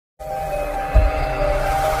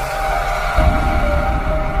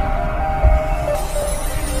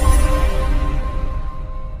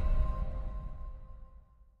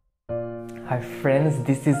friends,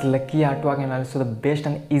 this is Lucky Artwork and also the best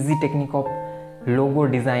and easy technique of logo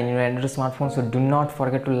design in your Android smartphone. So do not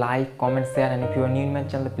forget to like, comment, share, and if you are new in my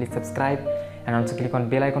channel, please subscribe and also click on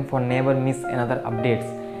bell icon for never miss another updates.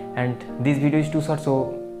 And this video is too short,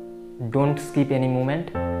 so don't skip any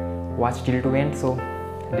moment. Watch till to end. So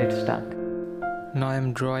let's start. Now I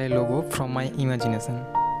am draw a logo from my imagination.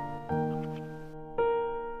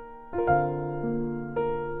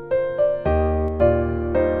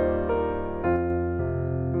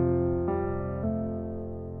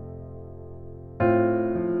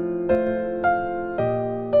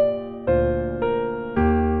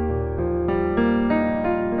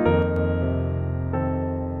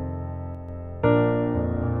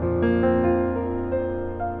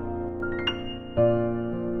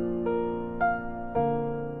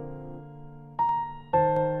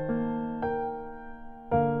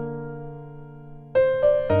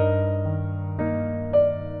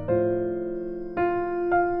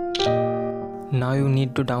 Now you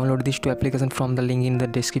need to download these two applications from the link in the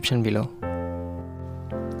description below.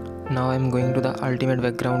 Now I am going to the ultimate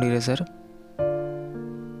background eraser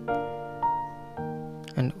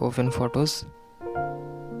and open photos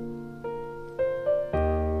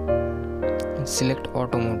and select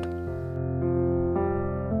auto mode.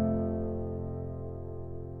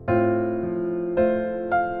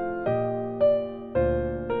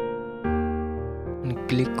 And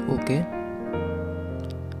click OK.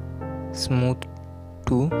 Smooth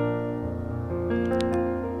to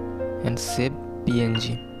and save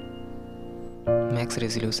PNG, max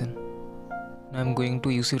resolution. Now I am going to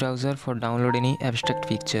UC browser for download any abstract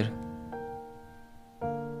picture.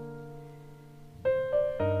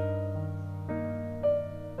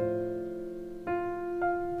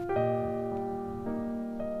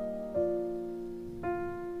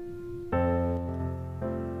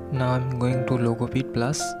 Now I am going to Logopit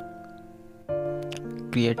plus,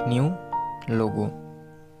 create new logo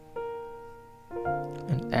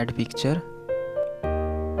and add picture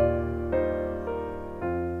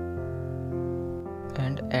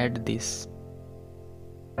and add this.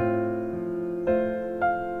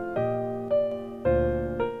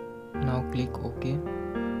 Now click OK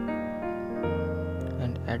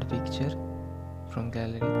and add picture from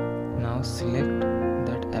gallery. Now select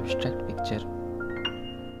that abstract picture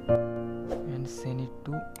and send it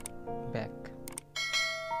to back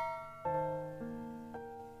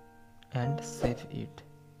and save it.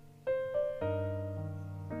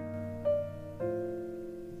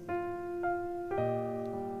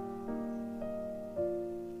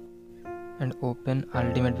 And open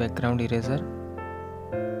ultimate background eraser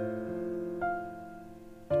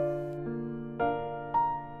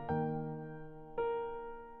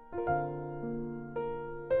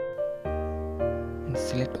and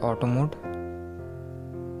select auto mode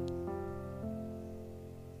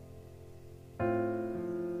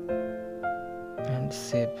and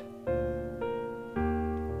save.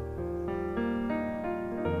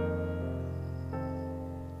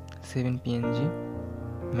 Save in PNG,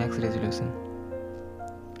 max resolution.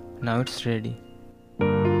 Now it's ready.